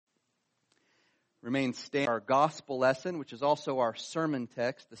Remain standing. Our gospel lesson, which is also our sermon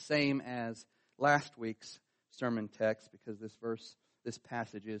text, the same as last week's sermon text, because this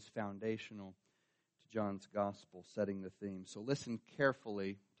passage is foundational to John's gospel, setting the theme. So listen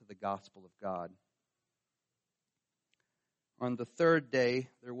carefully to the gospel of God. On the third day,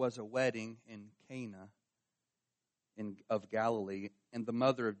 there was a wedding in Cana of Galilee, and the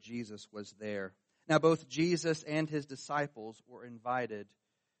mother of Jesus was there. Now both Jesus and his disciples were invited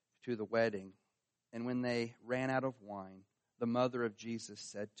to the wedding. And when they ran out of wine, the mother of Jesus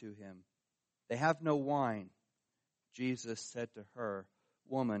said to him, "They have no wine." Jesus said to her,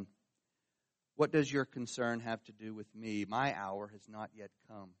 "Woman, what does your concern have to do with me? My hour has not yet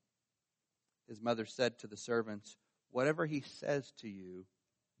come." His mother said to the servants, "Whatever he says to you,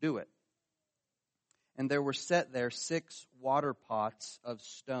 do it." And there were set there 6 water pots of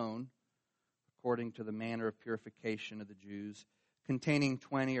stone, according to the manner of purification of the Jews, containing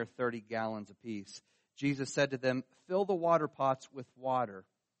 20 or 30 gallons apiece. Jesus said to them, "Fill the water pots with water."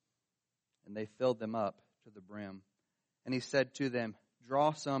 And they filled them up to the brim. And he said to them,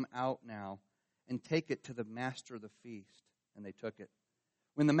 "Draw some out now, and take it to the master of the feast." And they took it.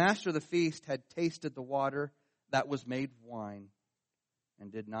 When the master of the feast had tasted the water that was made wine,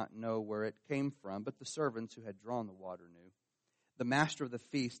 and did not know where it came from, but the servants who had drawn the water knew, the master of the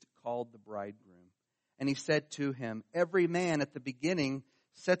feast called the bridegroom. And he said to him, "Every man at the beginning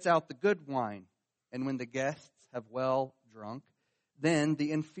sets out the good wine, and when the guests have well drunk, then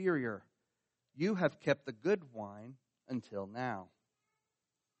the inferior. You have kept the good wine until now."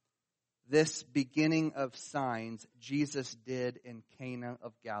 This beginning of signs Jesus did in Cana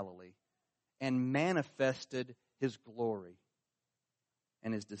of Galilee, and manifested his glory,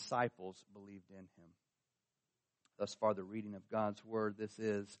 and his disciples believed in him. Thus far the reading of God's word. This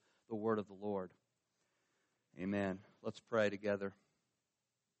is the word of the Lord. Amen. Let's pray together.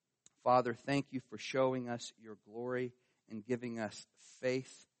 Father, thank you for showing us your glory and giving us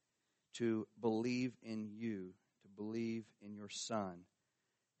faith to believe in you, to believe in your Son.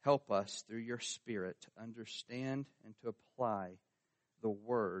 Help us through your Spirit to understand and to apply the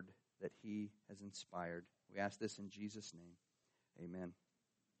word that he has inspired. We ask this in Jesus' name. Amen.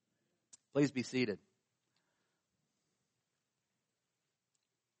 Please be seated.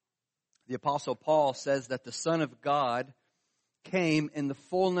 The Apostle Paul says that the Son of God came in the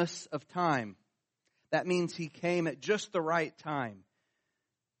fullness of time. That means he came at just the right time.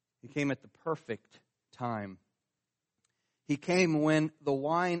 He came at the perfect time. He came when the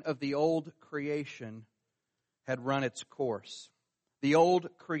wine of the old creation had run its course. The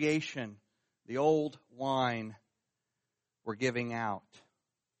old creation, the old wine were giving out.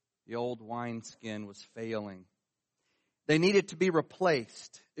 The old wineskin was failing. They needed to be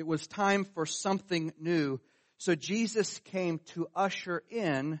replaced. It was time for something new. So Jesus came to usher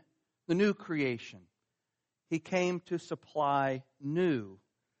in the new creation. He came to supply new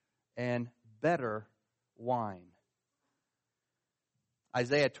and better wine.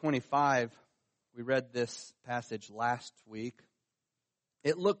 Isaiah 25, we read this passage last week.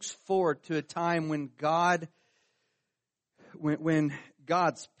 It looks forward to a time when God's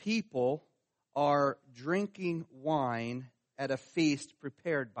people are drinking wine at a feast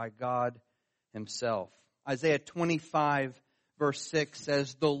prepared by God himself. Isaiah 25 verse 6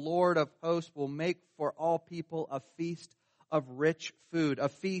 says, "The Lord of hosts will make for all people a feast of rich food, a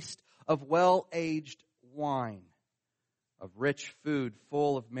feast of well-aged wine, of rich food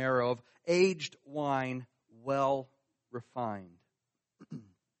full of marrow, of aged wine well refined."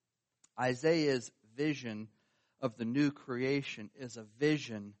 Isaiah's vision of the new creation is a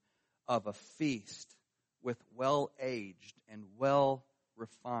vision of a feast with well-aged and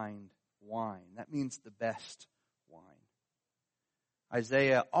well-refined wine. That means the best wine.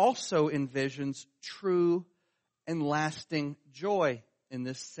 Isaiah also envisions true and lasting joy in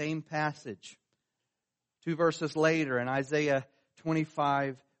this same passage. 2 verses later, in Isaiah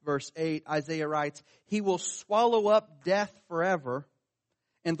 25 verse 8, Isaiah writes, "He will swallow up death forever,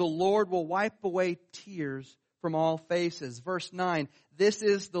 and the Lord will wipe away tears from all faces." Verse 9, "This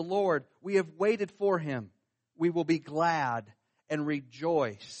is the Lord. We have waited for him. We will be glad and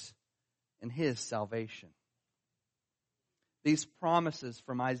rejoice in his salvation." These promises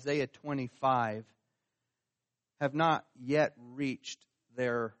from Isaiah 25 have not yet reached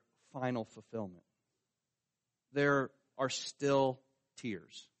their final fulfillment. There are still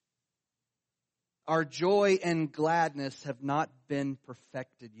tears. Our joy and gladness have not been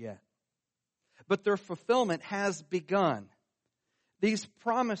perfected yet. But their fulfillment has begun. These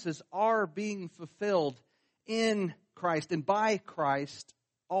promises are being fulfilled in Christ and by Christ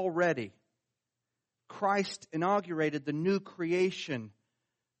already. Christ inaugurated the new creation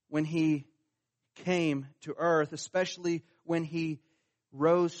when he came to earth, especially when he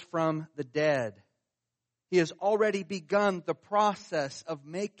rose from the dead. He has already begun the process of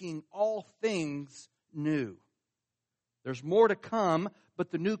making all things new. There's more to come,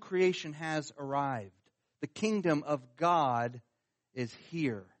 but the new creation has arrived. The kingdom of God is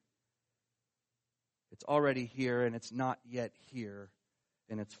here. It's already here, and it's not yet here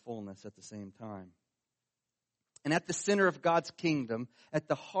in its fullness at the same time. And at the center of God's kingdom, at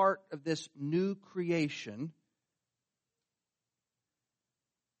the heart of this new creation,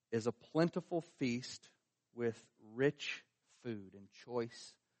 is a plentiful feast with rich food and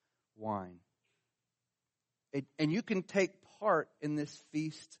choice wine. And you can take part in this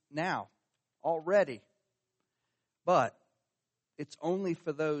feast now, already. But it's only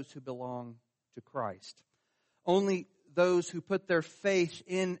for those who belong to Christ. Only those who put their faith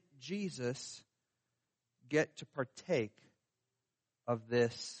in Jesus get to partake of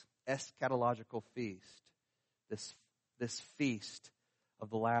this eschatological feast, this feast of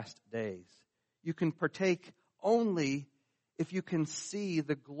the last days. You can partake only if you can see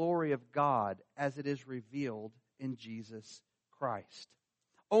the glory of God as it is revealed in Jesus Christ.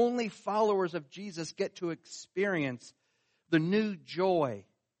 Only followers of Jesus get to experience the new joy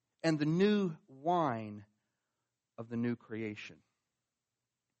and the new wine of the new creation.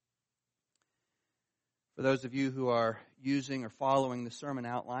 For those of you who are using or following the sermon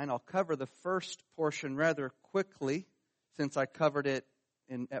outline, I'll cover the first portion rather quickly, since I covered it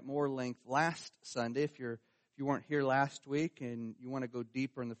at more length last Sunday. If you weren't here last week and you want to go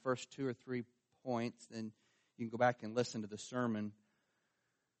deeper in the first 2 or 3 points, then you can go back and listen to the sermon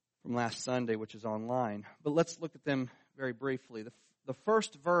from last Sunday, which is online. But let's look at them very briefly. The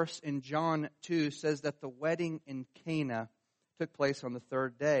first verse in John 2 says that the wedding in Cana took place on the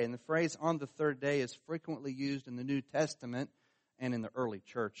third day. And the phrase "on the third day" is frequently used in the New Testament and in the early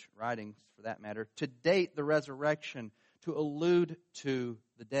church writings, for that matter, to date the resurrection, to allude to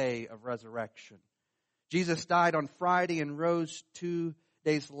the day of resurrection. Jesus died on Friday and rose 2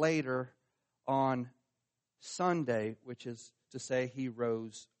 days later on Sunday, which is to say he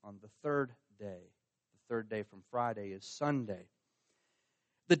rose on the third day. The third day from Friday is Sunday.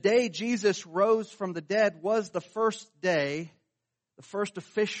 The day Jesus rose from the dead was the first day, the first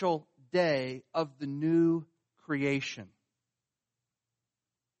official day of the new creation.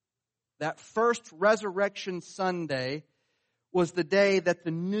 That first Resurrection Sunday was the day that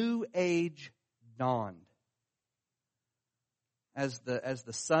the new age dawned. As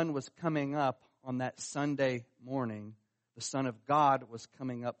the sun was coming up on that Sunday morning, the Son of God was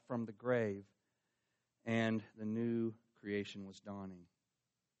coming up from the grave, and the new creation was dawning.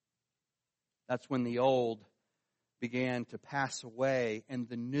 That's when the old began to pass away and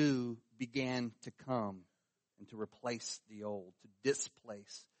the new began to come and to replace the old, to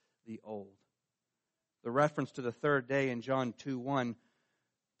displace the old. The reference to the third day in John 2:1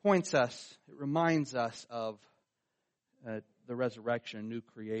 it reminds us of the resurrection, new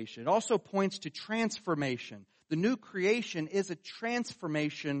creation. It also points to transformation. The new creation is a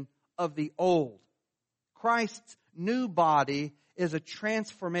transformation of the old. Christ's new body is a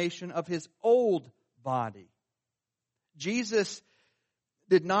transformation of his old body. Jesus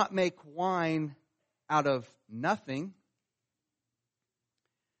did not make wine out of nothing.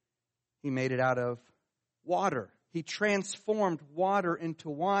 He made it out of water. He transformed water into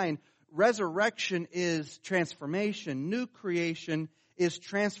wine. Resurrection is transformation. New creation is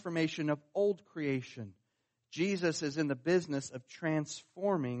transformation of old creation. Jesus is in the business of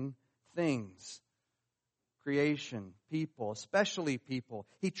transforming things. Creation, people, especially people.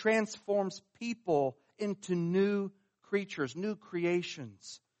 He transforms people into new creatures, new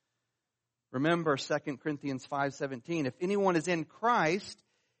creations. Remember 2 Corinthians 5:17. If anyone is in Christ,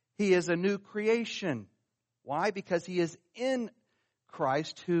 he is a new creation. Why? Because he is in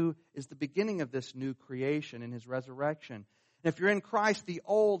Christ, who is the beginning of this new creation in his resurrection. And if you're in Christ, the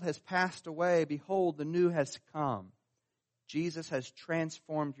old has passed away. Behold, the new has come. Jesus has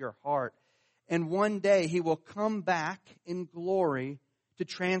transformed your heart. And one day he will come back in glory to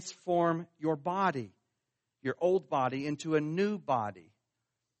transform your body, your old body, into a new body.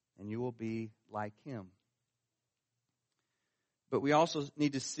 And you will be like him. But we also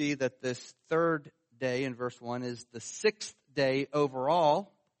need to see that this third day in verse 1 is the sixth day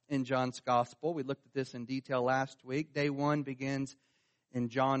overall in John's Gospel. We looked at this in detail last week. Day 1 begins in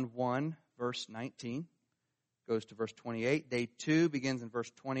John 1, verse 19, goes to verse 28. Day 2 begins in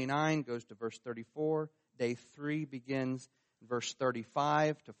verse 29, goes to verse 34. Day 3 begins in verse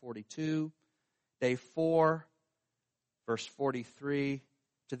 35 to 42. Day 4, verse 43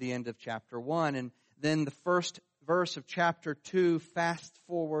 to the end of chapter 1. And then the first verse of chapter 2 fast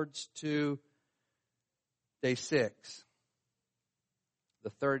forwards to Day 6. The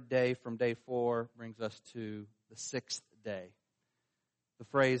third day from day 4 brings us to the 6th day. The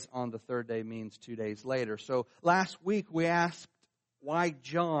phrase on the third day means 2 days later. So last week we asked why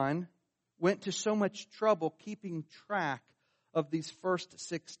John went to so much trouble keeping track of these first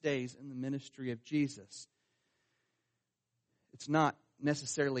 6 days in the ministry of Jesus. It's not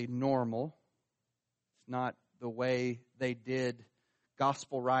necessarily normal. It's not the way they did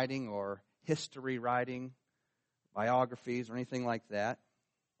gospel writing or history writing, biographies or anything like that.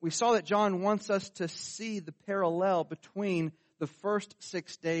 We saw that John wants us to see the parallel between the first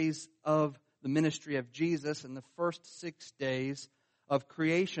 6 days of the ministry of Jesus and the first 6 days of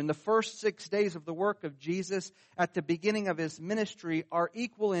creation. The first 6 days of the work of Jesus at the beginning of his ministry are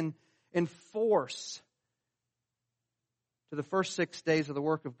equal in force to the first 6 days of the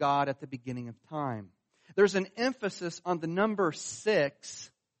work of God at the beginning of time. There's an emphasis on the number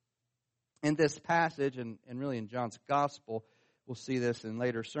 6 in this passage and really in John's gospel. We'll see this in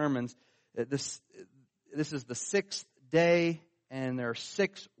later sermons. This is the 6th day, and there are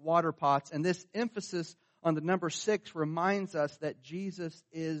 6 water pots. And this emphasis on the number 6 reminds us that Jesus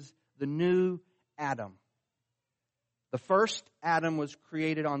is the new Adam. The first Adam was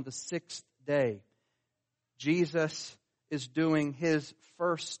created on the 6th day. Jesus is doing his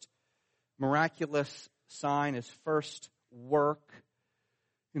first miraculous sign, his first work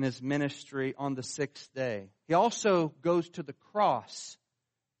in his ministry on the 6th day. He also goes to the cross.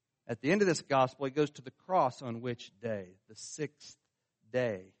 At the end of this gospel, he goes to the cross on which day? The 6th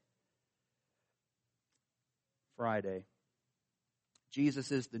day. Friday.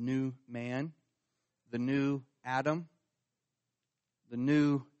 Jesus is the new man, the new Adam. The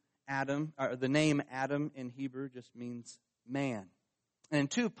new Adam, or the name Adam in Hebrew just means man. And in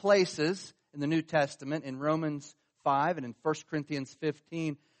 2 places in the New Testament, in Romans 5 and in 1 Corinthians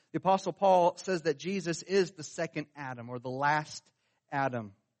 15, the Apostle Paul says that Jesus is the second Adam, or the last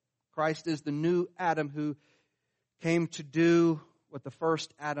Adam. Christ is the new Adam who came to do what the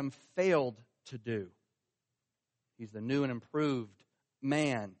first Adam failed to do. He's the new and improved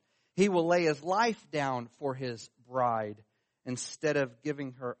man. He will lay his life down for his bride instead of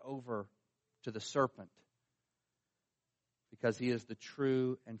giving her over to the serpent, because he is the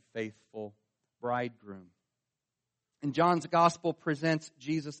true and faithful bridegroom. And John's gospel presents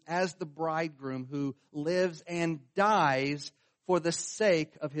Jesus as the bridegroom who lives and dies for the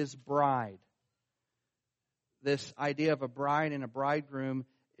sake of his bride. This idea of a bride and a bridegroom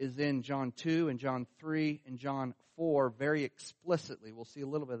is in John 2 and John 3 and John 4 very explicitly. We'll see a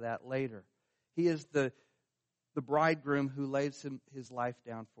little bit of that later. He is the bridegroom who lays his life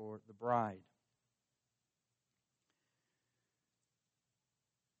down for the bride.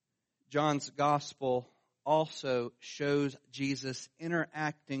 John's gospel also shows Jesus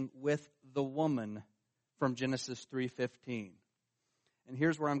interacting with the woman from Genesis 3:15. And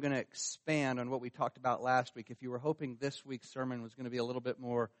here's where I'm going to expand on what we talked about last week. If you were hoping this week's sermon was going to be a little bit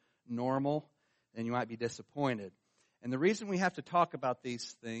more normal, then you might be disappointed. And the reason we have to talk about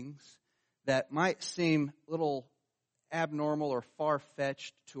these things that might seem a little abnormal or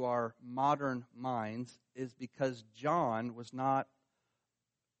far-fetched to our modern minds is because John was not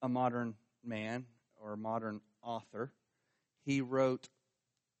a modern man or a modern author. He wrote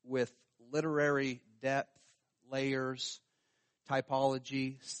with literary depth, layers,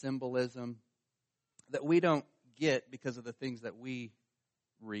 typology, symbolism that we don't get because of the things that we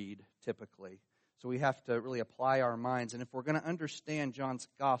read typically. So we have to really apply our minds. And if we're going to understand John's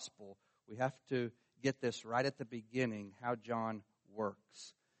gospel, we have to get this right at the beginning, how John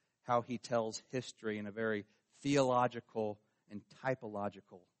works, how he tells history in a very theological and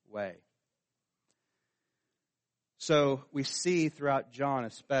typological way. So we see throughout John,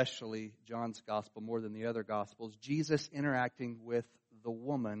 especially John's gospel more than the other gospels, Jesus interacting with the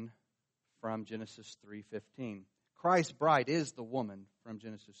woman from Genesis 3:15. Christ's bride is the woman from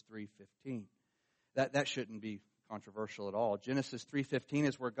Genesis 3:15. That shouldn't be controversial at all. Genesis 3:15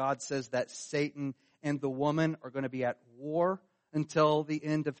 is where God says that Satan and the woman are going to be at war until the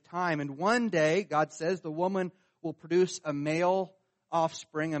end of time. And one day, God says, the woman will produce a male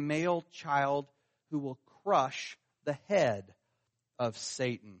offspring, a male child who will crush the head of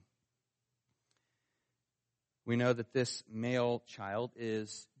Satan. We know that this male child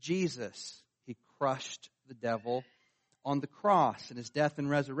is Jesus. He crushed the devil on the cross in his death and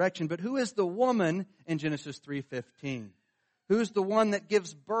resurrection. But who is the woman in Genesis 3:15? Who's the one that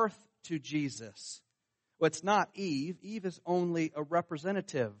gives birth to Jesus? Well, it's not Eve. Eve is only a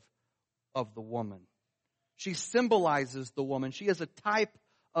representative of the woman. She symbolizes the woman. She is a type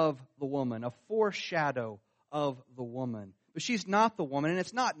of the woman, a foreshadow of the woman. But she's not the woman, and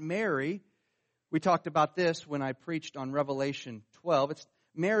it's not Mary We talked about this when I preached on Revelation 12.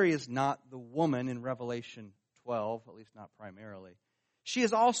 Mary is not the woman in Revelation 12, at least not primarily. She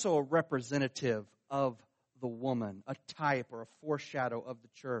is also a representative of the woman, a type or a foreshadow of the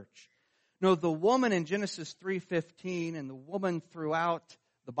church. No, the woman in Genesis 3:15 and the woman throughout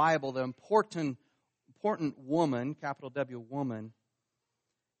the Bible, the important woman, capital W woman,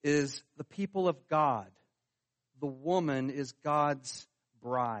 is the people of God. The woman is God's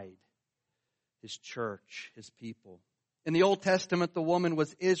bride, His church, His people. In the Old Testament, the woman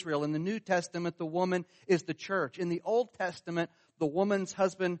was Israel. In the New Testament, the woman is the church. In the Old Testament, the woman's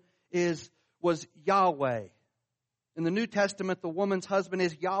husband was Yahweh. In the New Testament, the woman's husband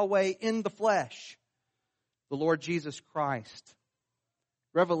is Yahweh in the flesh, the Lord Jesus Christ.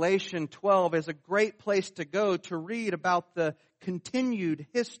 Revelation 12 is a great place to go to read about the continued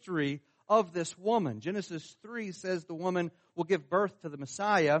history of this woman. Genesis 3 says the woman will give birth to the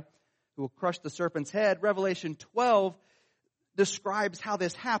Messiah who will crush the serpent's head. Revelation 12 describes how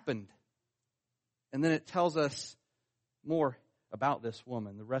this happened. And then it tells us more about this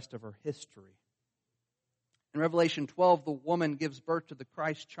woman, the rest of her history. In Revelation 12, the woman gives birth to the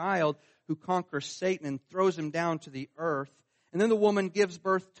Christ child who conquers Satan and throws him down to the earth. And then the woman gives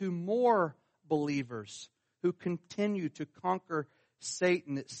birth to more believers who continue to conquer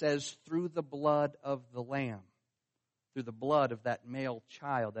Satan, it says, through the blood of the Lamb, through the blood of that male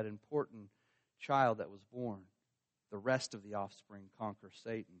child, that important child that was born. The rest of the offspring conquer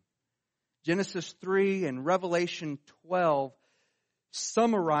Satan. Genesis 3 and Revelation 12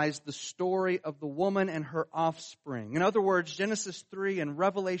 summarize the story of the woman and her offspring. In other words, Genesis 3 and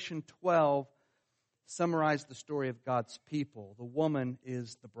Revelation 12 summarize the story of God's people. The woman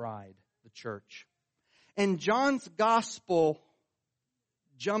is the bride, the church. And John's gospel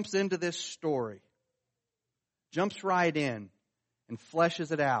jumps into this story, jumps right in and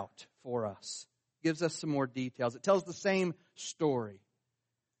fleshes it out for us, gives us some more details. It tells the same story.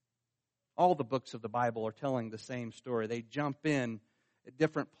 All the books of the Bible are telling the same story. They jump in at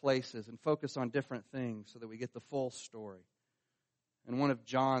different places and focus on different things so that we get the full story. And one of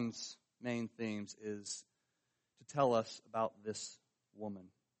John's main themes is to tell us about this woman.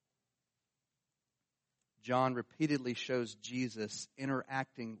 John repeatedly shows Jesus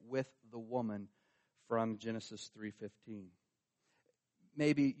interacting with the woman from Genesis 3:15.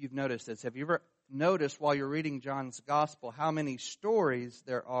 Maybe you've noticed this. Have you ever noticed while you're reading John's gospel how many stories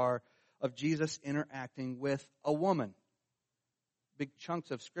there are of Jesus interacting with a woman? Big chunks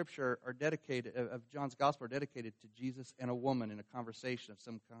of Scripture are dedicated, of John's gospel are dedicated to Jesus and a woman in a conversation of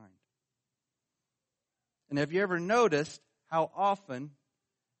some kind. And have you ever noticed how often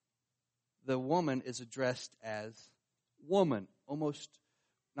the woman is addressed as woman?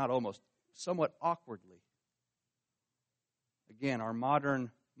 Somewhat awkwardly. Again, our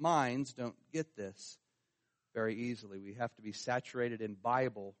modern minds don't get this very easily. We have to be saturated in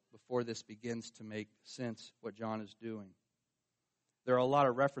Bible before this begins to make sense what John is doing. There are a lot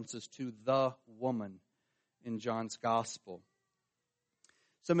of references to the woman in John's gospel.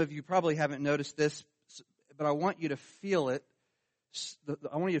 Some of you probably haven't noticed this, but I want you to feel it.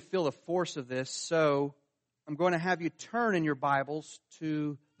 I want you to feel the force of this. So I'm going to have you turn in your Bibles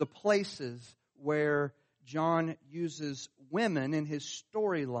to the places where John uses women in his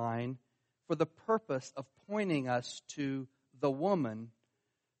storyline for the purpose of pointing us to the woman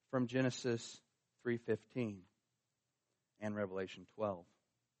from Genesis 3:15 and Revelation 12.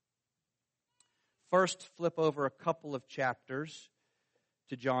 First, flip over a couple of chapters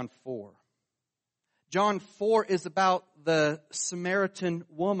to John 4. John 4 is about the Samaritan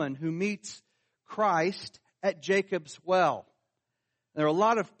woman who meets Christ at Jacob's well. There are a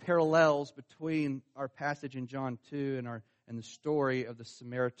lot of parallels between our passage in John 2 and the story of the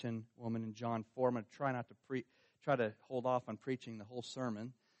Samaritan woman in John 4. I'm going to try to hold off on preaching the whole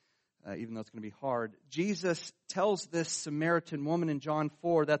sermon, even though it's going to be hard. Jesus tells this Samaritan woman in John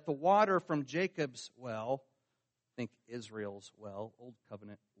 4 that the water from Jacob's well, think Israel's well, Old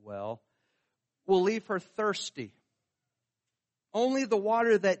Covenant well, will leave her thirsty. Only the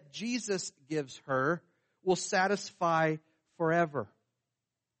water that Jesus gives her will satisfy forever.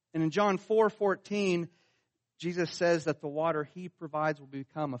 And in John 4:14, Jesus says that the water He provides will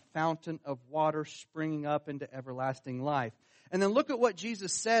become a fountain of water springing up into everlasting life. And then look at what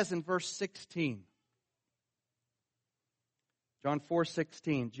Jesus says in verse 16. John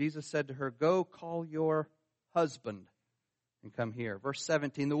 4:16, Jesus said to her, "Go call your husband and come here." Verse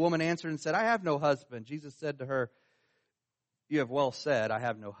 17, the woman answered and said, "I have no husband." Jesus said to her, "You have well said, I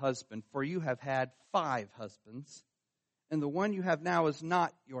have no husband, for you have had 5 husbands, and the one you have now is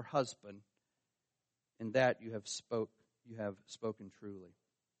not your husband. In that you have spoken truly."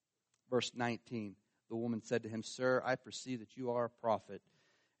 Verse 19, the woman said to him, Sir, I perceive that you are a prophet.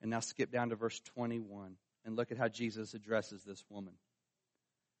 And now skip down to verse 21 and look at how Jesus addresses this woman.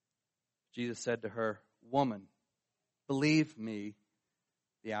 Jesus said to her, Woman, believe me,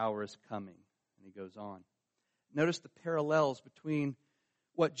 the hour is coming. And he goes on. Notice the parallels between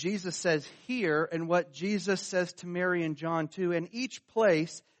what Jesus says here and what Jesus says to Mary and John too. In each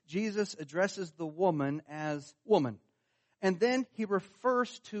place, Jesus addresses the woman as woman. And then he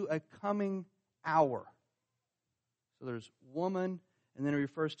refers to a coming hour. So there's woman, and then he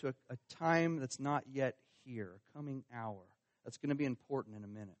refers to a time that's not yet here, a coming hour. That's going to be important in a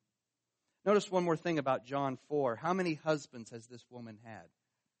minute. Notice one more thing about John 4. How many husbands has this woman had?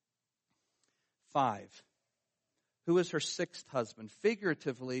 5. Who is her 6th husband?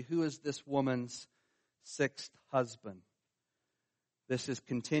 Figuratively, who is this woman's 6th husband? This is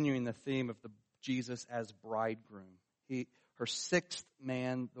continuing the theme of Jesus as bridegroom. Her 6th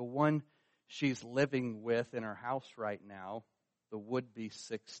man, the one she's living with in her house right now, the would-be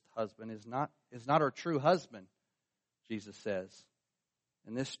 6th husband, is not her true husband, Jesus says.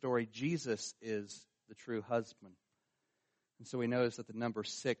 In this story, Jesus is the true husband. And so we notice that the number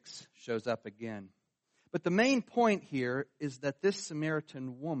 6 shows up again. But the main point here is that this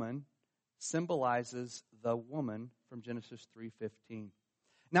Samaritan woman symbolizes the woman from Genesis 3:15.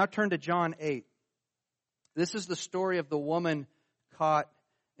 Now turn to John 8. This is the story of the woman caught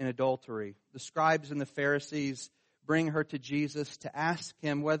in adultery. The scribes and the Pharisees bring her to Jesus to ask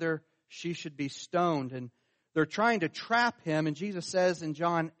him whether she should be stoned. And they're trying to trap him. And Jesus says in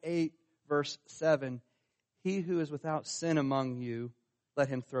John 8, verse 7, He who is without sin among you, let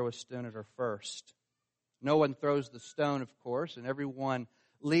him throw a stone at her first. No one throws the stone, of course, and everyone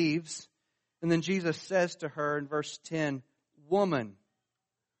leaves. And then Jesus says to her in verse 10, Woman,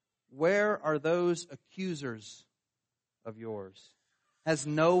 where are those accusers of yours? Has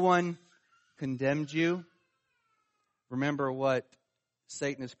no one condemned you? Remember what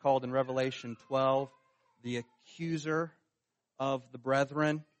Satan is called in Revelation 12, the accuser of the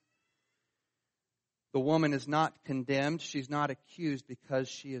brethren. The woman is not condemned. She's not accused because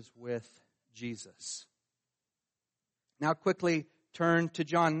she is with Jesus. Now quickly turn to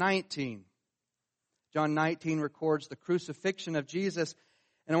John 19. John 19 records the crucifixion of Jesus.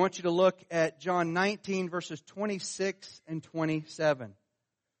 And I want you to look at John 19, verses 26 and 27.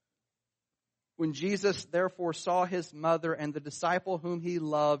 When Jesus therefore saw his mother and the disciple whom he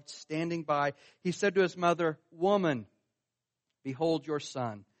loved standing by, he said to his mother, Woman, behold your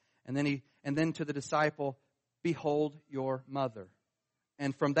son. And then to the disciple, Behold your mother.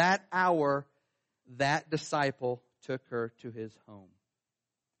 And from that hour, that disciple took her to his home.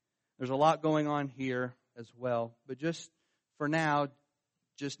 There's a lot going on here as well. But just for now,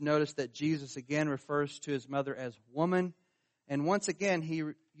 just notice that Jesus again refers to his mother as woman. And once again, he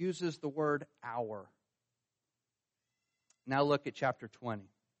uses the word hour. Now look at chapter 20.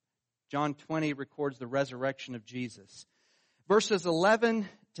 John 20 records the resurrection of Jesus. Verses 11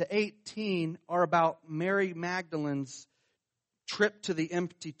 to 18 are about Mary Magdalene's trip to the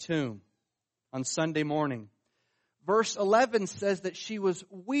empty tomb on Sunday morning. Verse 11 says that she was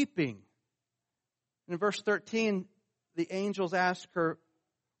weeping. And in verse 13, the angels ask her,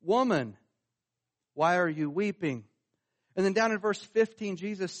 Woman, why are you weeping? And then down in verse 15,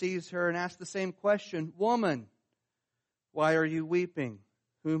 Jesus sees her and asks the same question, Woman, why are you weeping?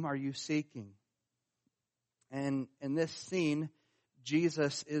 Whom are you seeking? And in this scene,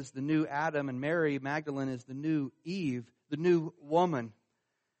 Jesus is the new Adam and Mary Magdalene is the new Eve, the new woman.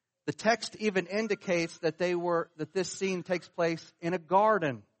 The text even indicates that this scene takes place in a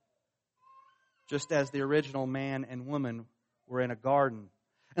garden, just as the original man and woman were in a garden.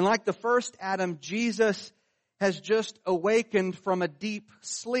 And like the first Adam, Jesus has just awakened from a deep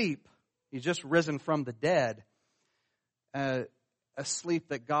sleep. He's just risen from the dead, a sleep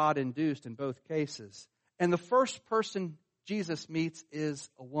that God induced in both cases. And the first person Jesus meets is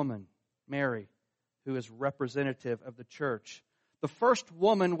a woman, Mary, who is representative of the church. The first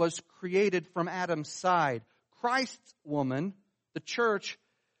woman was created from Adam's side. Christ's woman, the church,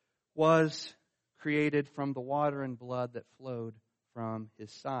 was created from the water and blood that flowed from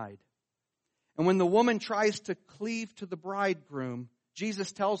his side. And when the woman tries to cleave to the bridegroom,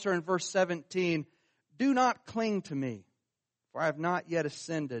 Jesus tells her in verse 17, Do not cling to me, for I have not yet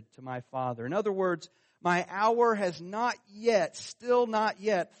ascended to my Father. In other words, my hour has not yet, still not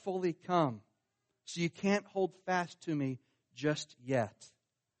yet, fully come. So you can't hold fast to me just yet.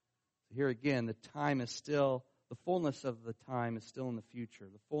 Here again, the fullness of the time is still in the future.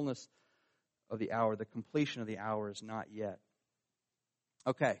 The fullness of the hour, the completion of the hour is not yet.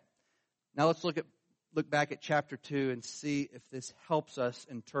 Okay, now let's look at look back at chapter 2 and see if this helps us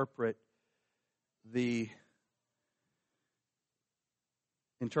interpret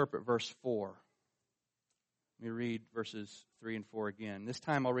verse 4. Let me read verses 3 and 4 again. This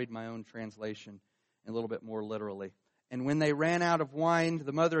time I'll read my own translation a little bit more literally. And when they ran out of wine,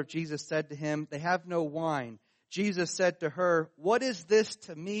 the mother of Jesus said to him, "They have no wine." Jesus said to her, "What is this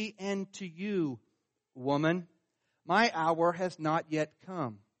to me and to you, woman? My hour has not yet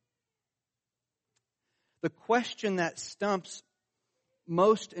come." The question that stumps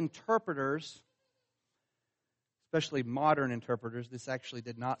most interpreters, especially modern interpreters, this actually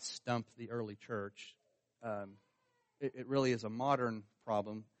did not stump the early church. It really is a modern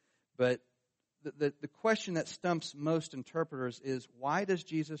problem. But the question that stumps most interpreters is, why does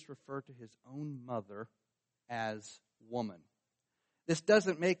Jesus refer to his own mother as woman? This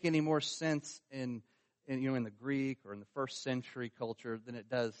doesn't make any more sense in the Greek or in the first century culture than it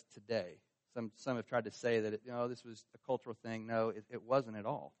does today. Some have tried to say that this was a cultural thing. No, it wasn't at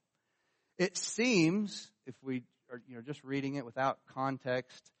all. It seems, if we are just reading it without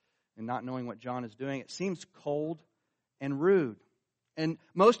context and not knowing what John is doing, it seems cold and rude. And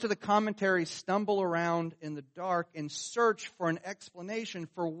most of the commentaries stumble around in the dark and search for an explanation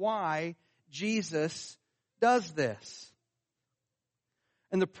for why Jesus does this.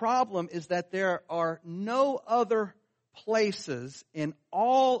 And the problem is that there are no other places in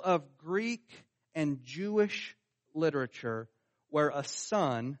all of Greek and Jewish literature where a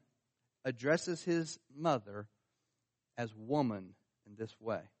son addresses his mother as woman in this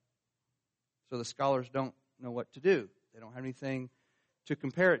way. So the scholars don't know what to do. They don't have anything to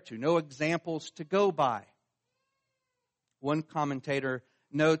compare it to, no examples to go by. One commentator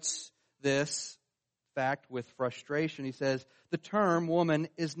notes this fact with frustration. He says, the term woman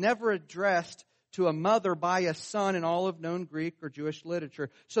is never addressed to a mother by a son in all of known Greek or Jewish literature.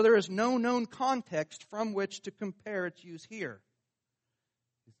 So there is no known context from which to compare its use here.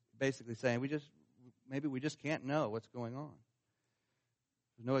 He's basically saying maybe we just can't know what's going on.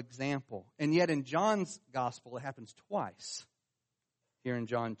 There's no example. And yet in John's gospel it happens twice. Here in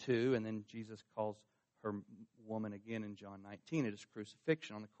John 2, and then Jesus calls her woman again in John 19 at his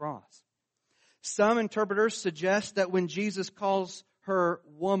crucifixion on the cross. Some interpreters suggest that when Jesus calls her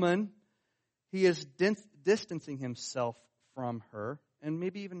woman, he is distancing himself from her and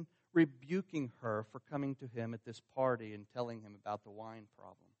maybe even rebuking her for coming to him at this party and telling him about the wine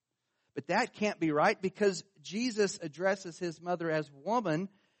problem. But that can't be right, because Jesus addresses his mother as woman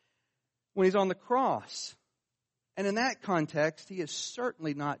when he's on the cross. And in that context, he is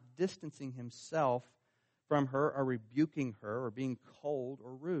certainly not distancing himself from her or rebuking her or being cold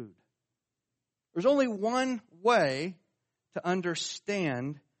or rude. There's only one way to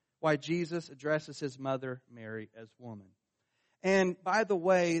understand why Jesus addresses his mother, Mary, as woman. And by the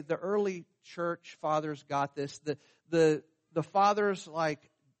way, the early church fathers got this. The fathers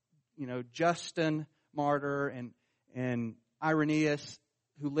like, Justin Martyr and Irenaeus,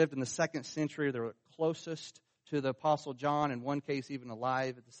 who lived in the 2nd century, they were closest to the Apostle John, in one case even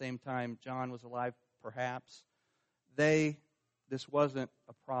alive at the same time John was alive, perhaps. This wasn't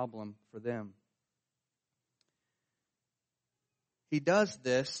a problem for them. He does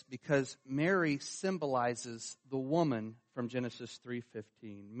this because Mary symbolizes the woman from Genesis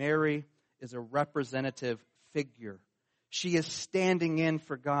 3:15. Mary is a representative figure. She is standing in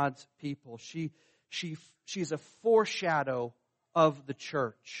for God's people. She's a foreshadow of the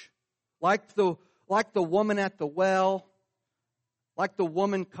church. Like the woman at the well, like the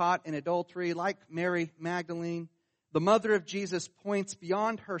woman caught in adultery, like Mary Magdalene, the mother of Jesus points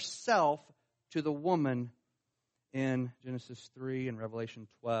beyond herself to the woman in Genesis 3 and Revelation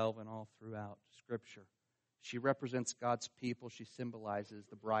 12 and all throughout Scripture. She represents God's people. She symbolizes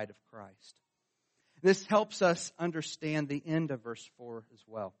the bride of Christ. This helps us understand the end of verse 4 as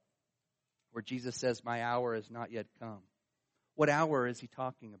well, where Jesus says, "My hour has not yet come." What hour is he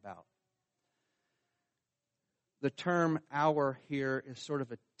talking about? The term hour here is sort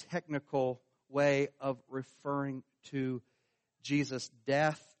of a technical way of referring to Jesus'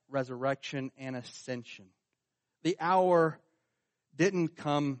 death, resurrection, and ascension. The hour didn't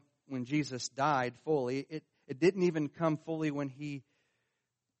come when Jesus died fully. It didn't even come fully when he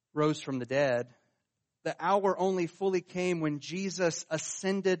rose from the dead. The hour only fully came when Jesus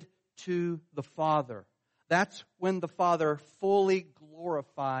ascended to the Father. That's when the Father fully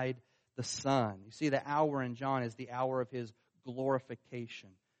glorified the Son. You see, the hour in John is the hour of his glorification.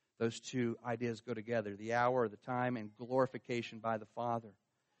 Those two ideas go together, the hour, the time, and glorification by the Father.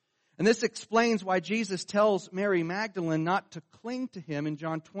 And this explains why Jesus tells Mary Magdalene not to cling to him in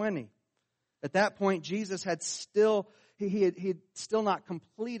John 20. At that point, Jesus had he had still not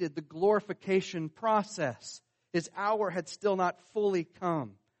completed the glorification process. His hour had still not fully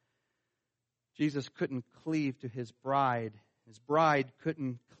come. Jesus couldn't cleave to his bride. His bride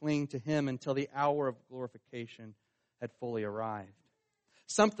couldn't cling to him until the hour of glorification had fully arrived.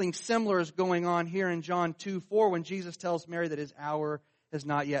 Something similar is going on here in John 2:4 when Jesus tells Mary that his hour has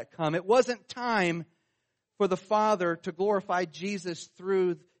not yet come. It wasn't time for the Father to glorify Jesus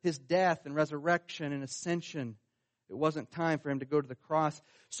through his death and resurrection and ascension. It wasn't time for him to go to the cross.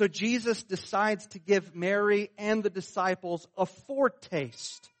 So Jesus decides to give Mary and the disciples a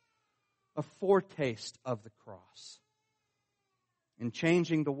foretaste of the cross. In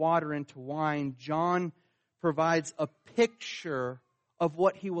changing the water into wine, John provides a picture of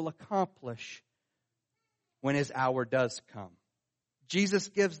what he will accomplish when his hour does come. Jesus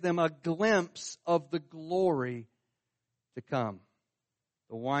gives them a glimpse of the glory to come.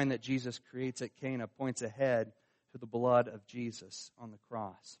 The wine that Jesus creates at Cana points ahead to the blood of Jesus on the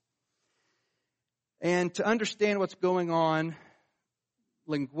cross. And to understand what's going on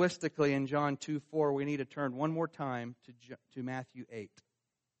linguistically in John 2:4, we need to turn one more time to Matthew 8.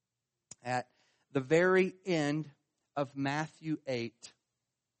 At the very end of Matthew 8,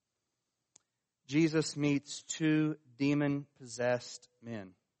 Jesus meets two demon-possessed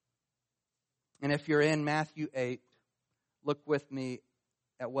men. And if you're in Matthew 8, look with me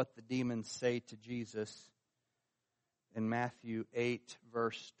at what the demons say to Jesus in Matthew 8,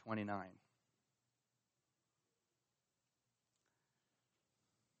 verse 29.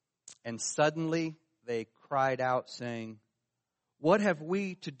 And suddenly they cried out, saying, "What have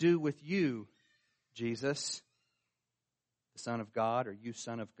we to do with you, Jesus, the Son of God, or you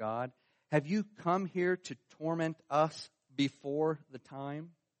Son of God? Have you come here to torment us before the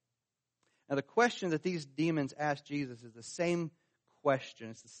time?" Now the question that these demons asked Jesus is the same question.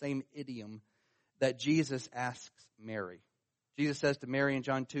 It's the same idiom that Jesus asks Mary. Jesus says to Mary in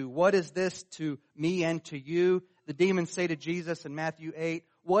John 2, "What is this to me and to you?" The demons say to Jesus in Matthew 8,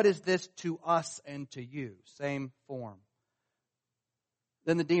 "What is this to us and to you?" Same form.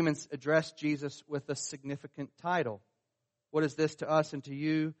 Then the demons address Jesus with a significant title. "What is this to us and to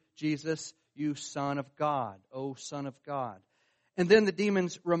you, Jesus, you Son of God, O Son of God?" And then the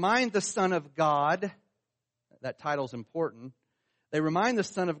demons remind the Son of God, that title's important, they remind the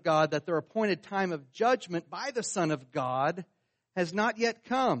Son of God that their appointed time of judgment by the Son of God has not yet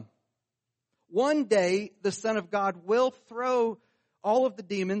come. One day, the Son of God will throw all of the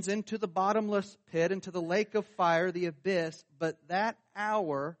demons into the bottomless pit, into the lake of fire, the abyss, but that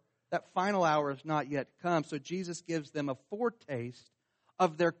hour, that final hour, has not yet come. So Jesus gives them a foretaste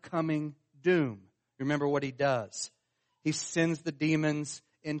of their coming doom. Remember what he does. He sends the demons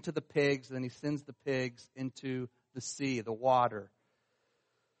into the pigs, then he sends the pigs into the sea, the water.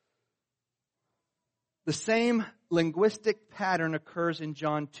 The same linguistic pattern occurs in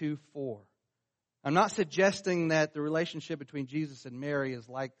John 2:4. I'm not suggesting that the relationship between Jesus and Mary is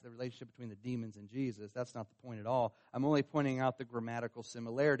like the relationship between the demons and Jesus. That's not the point at all. I'm only pointing out the grammatical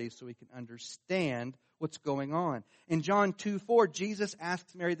similarities so we can understand what's going on. In John 2:4, Jesus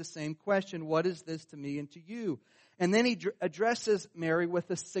asks Mary the same question, "What is this to me and to you?" And then he addresses Mary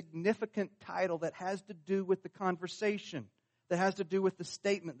with a significant title that has to do with the conversation, that has to do with the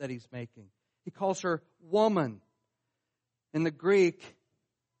statement that he's making. He calls her woman. In the Greek,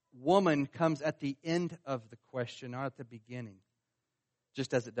 woman comes at the end of the question, not at the beginning,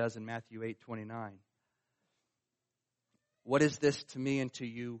 just as it does in Matthew 8:29. "What is this to me and to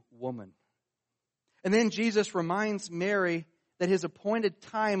you, woman?" And then Jesus reminds Mary that his appointed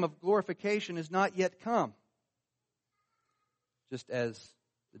time of glorification is not yet come, just as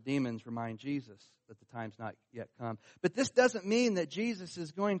the demons remind Jesus that the time's not yet come. But this doesn't mean that Jesus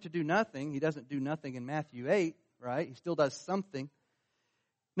is going to do nothing. He doesn't do nothing in Matthew 8, right? He still does something.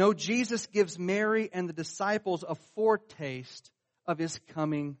 No, Jesus gives Mary and the disciples a foretaste of his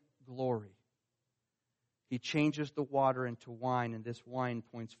coming glory. He changes the water into wine, and this wine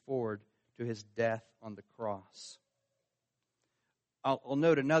points forward to his death on the cross. I'll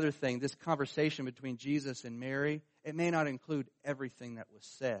note another thing. This conversation between Jesus and Mary, it may not include everything that was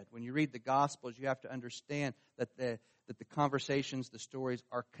said. When you read the Gospels, you have to understand that the conversations, the stories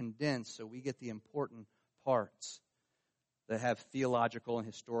are condensed, so we get the important parts that have theological and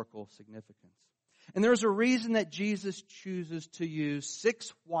historical significance. And there's a reason that Jesus chooses to use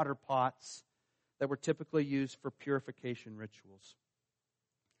 6 water pots that were typically used for purification rituals.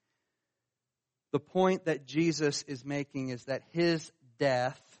 The point that Jesus is making is that his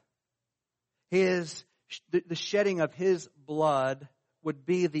death, the shedding of his blood would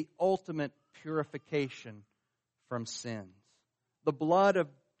be the ultimate purification from sins. The blood of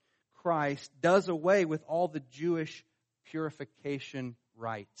Christ does away with all the Jewish purification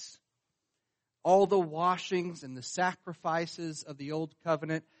rites. All the washings and the sacrifices of the old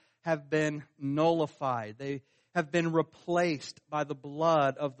covenant have been nullified. They have been replaced by the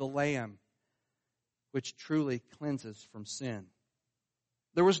blood of the Lamb, which truly cleanses from sin.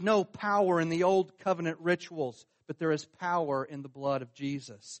 There was no power in the old covenant rituals, but there is power in the blood of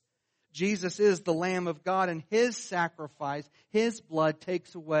Jesus. Jesus is the Lamb of God, and His sacrifice, His blood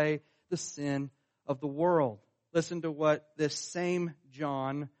takes away the sin of the world. Listen to what this same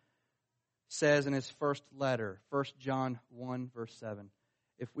John says in his first letter, 1 John 1, verse 7.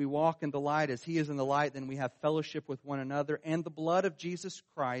 If we walk in the light as He is in the light, then we have fellowship with one another, and the blood of Jesus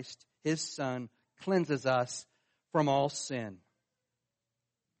Christ, His Son, cleanses us from all sin.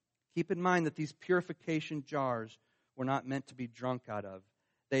 Keep in mind that these purification jars were not meant to be drunk out of.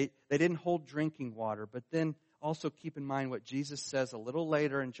 They didn't hold drinking water, but then also keep in mind what Jesus says a little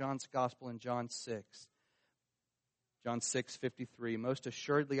later in John's Gospel in John 6. John 6:53, most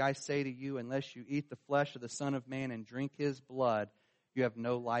assuredly I say to you, unless you eat the flesh of the Son of Man and drink His blood, you have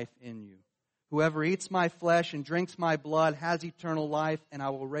no life in you. Whoever eats my flesh and drinks my blood has eternal life, and I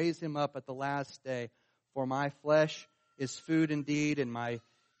will raise him up at the last day. For my flesh is food indeed, and my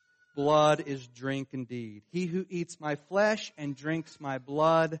blood is drink indeed. He who eats my flesh and drinks my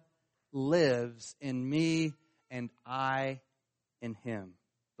blood lives in me, and I in him.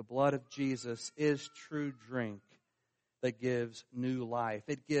 The blood of Jesus is true drink that gives new life.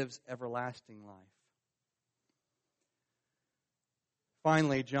 It gives everlasting life.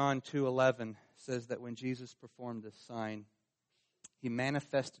 Finally, John 2:11 says that when Jesus performed this sign, He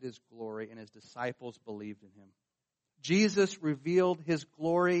manifested His glory and His disciples believed in Him. Jesus revealed His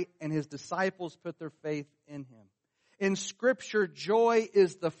glory and His disciples put their faith in Him. In Scripture, joy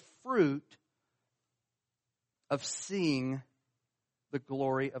is the fruit of seeing the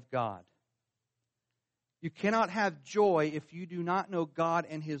glory of God. You cannot have joy if you do not know God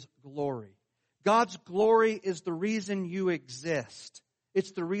and His glory. God's glory is the reason you exist.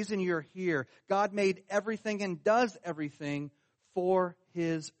 It's the reason you're here. God made everything and does everything for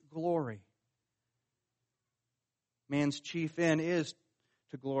His glory. Man's chief end is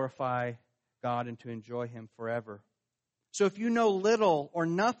to glorify God and to enjoy Him forever. So if you know little or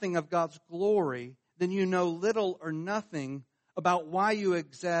nothing of God's glory, then you know little or nothing about why you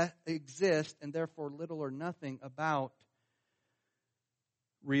exist, and therefore little or nothing about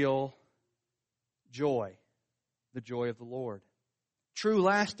real joy, the joy of the Lord. True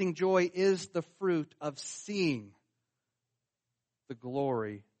lasting joy is the fruit of seeing the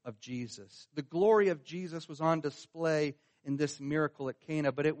glory of Jesus. The glory of Jesus was on display in this miracle at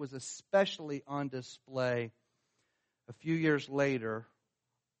Cana, but it was especially on display a few years later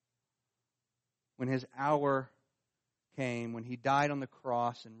when His hour came, when He died on the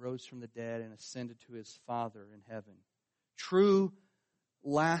cross and rose from the dead and ascended to His Father in heaven. True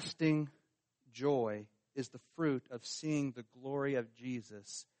lasting joy is the fruit of seeing the glory of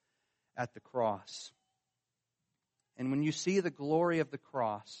Jesus at the cross. And when you see the glory of the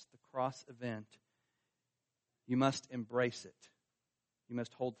cross event, you must embrace it. You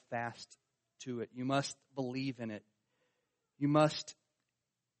must hold fast to it. You must believe in it. You must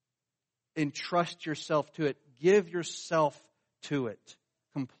entrust yourself to it. Give yourself to it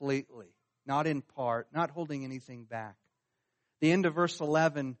completely, not in part, not holding anything back. The end of verse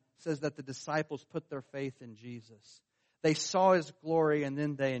 11 says that the disciples put their faith in Jesus. They saw His glory and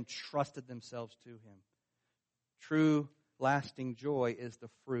then they entrusted themselves to Him. True, lasting joy is the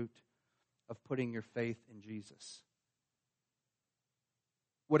fruit of putting your faith in Jesus.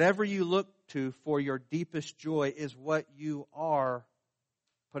 Whatever you look to for your deepest joy is what you are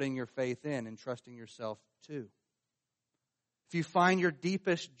putting your faith in and trusting yourself to. If you find your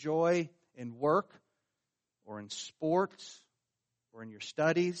deepest joy in work or in sports or in your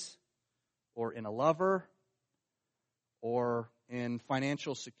studies or in a lover or in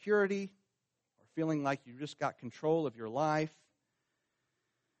financial security or feeling like you just got control of your life,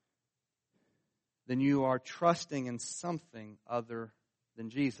 then you are trusting in something other than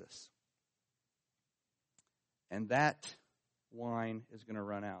Jesus. And that wine is going to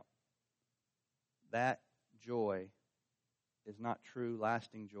run out. That joy is not true,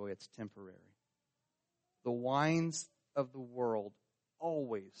 lasting joy. It's temporary. The wines of the world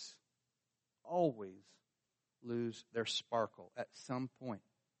always lose their sparkle at some point.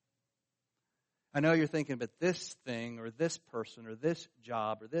 I know you're thinking, but this thing or this person or this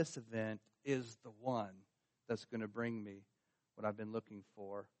job or this event is the one that's going to bring me what I've been looking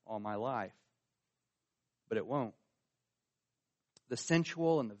for all my life. But it won't. The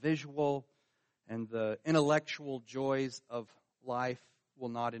sensual and the visual and the intellectual joys of life will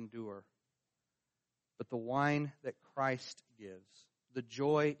not endure. But the wine that Christ gives, the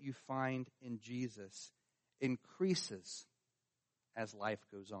joy you find in Jesus, increases as life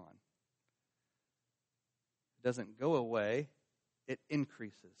goes on. It doesn't go away, it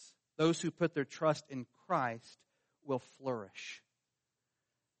increases. Those who put their trust in Christ will flourish.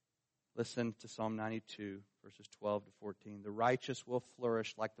 Listen to Psalm 92, verses 12 to 14. The righteous will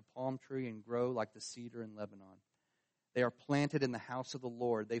flourish like the palm tree and grow like the cedar in Lebanon. They are planted in the house of the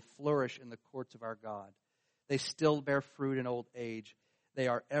Lord. They flourish in the courts of our God. They still bear fruit in old age. They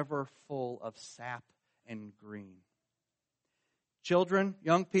are ever full of sap and green. Children,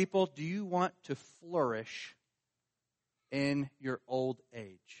 young people, do you want to flourish in your old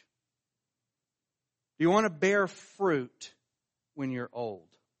age? Do you want to bear fruit when you're old?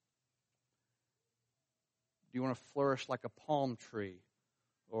 Do you want to flourish like a palm tree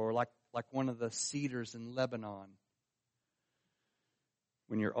or like one of the cedars in Lebanon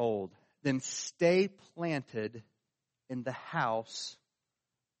when you're old? Then stay planted in the house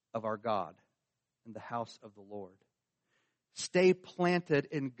of our God, in the house of the Lord. Stay planted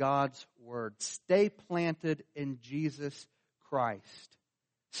in God's Word. Stay planted in Jesus Christ.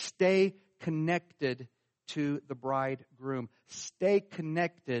 Stay connected to the bridegroom. Stay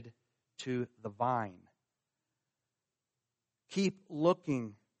connected to the vine. Keep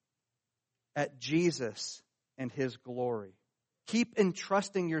looking at Jesus and His glory. Keep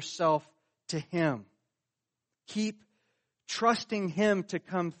entrusting yourself to Him. Keep trusting Him to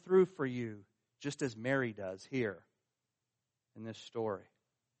come through for you, just as Mary does here in this story.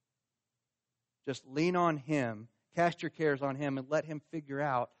 Just lean on Him, cast your cares on Him, and let Him figure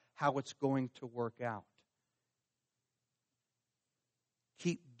out how it's going to work out.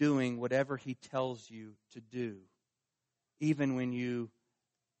 Keep doing whatever He tells you to do, even when you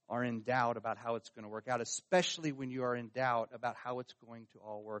are in doubt about how it's going to work out, especially when you are in doubt about how it's going to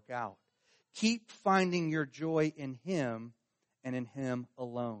all work out. Keep finding your joy in Him and in Him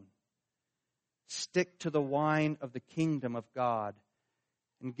alone. Stick to the wine of the kingdom of God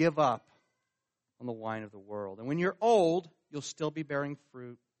and give up on the wine of the world. And when you're old, you'll still be bearing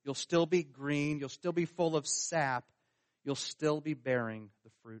fruit. You'll still be green. You'll still be full of sap. You'll still be bearing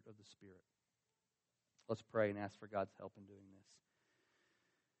the fruit of the Spirit. Let's pray and ask for God's help in doing this.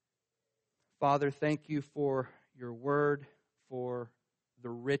 Father, thank you for your word, for the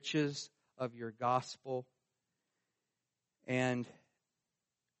riches of your gospel, and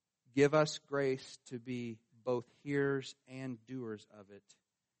give us grace to be both hearers and doers of it.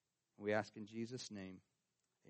 We ask in Jesus' name.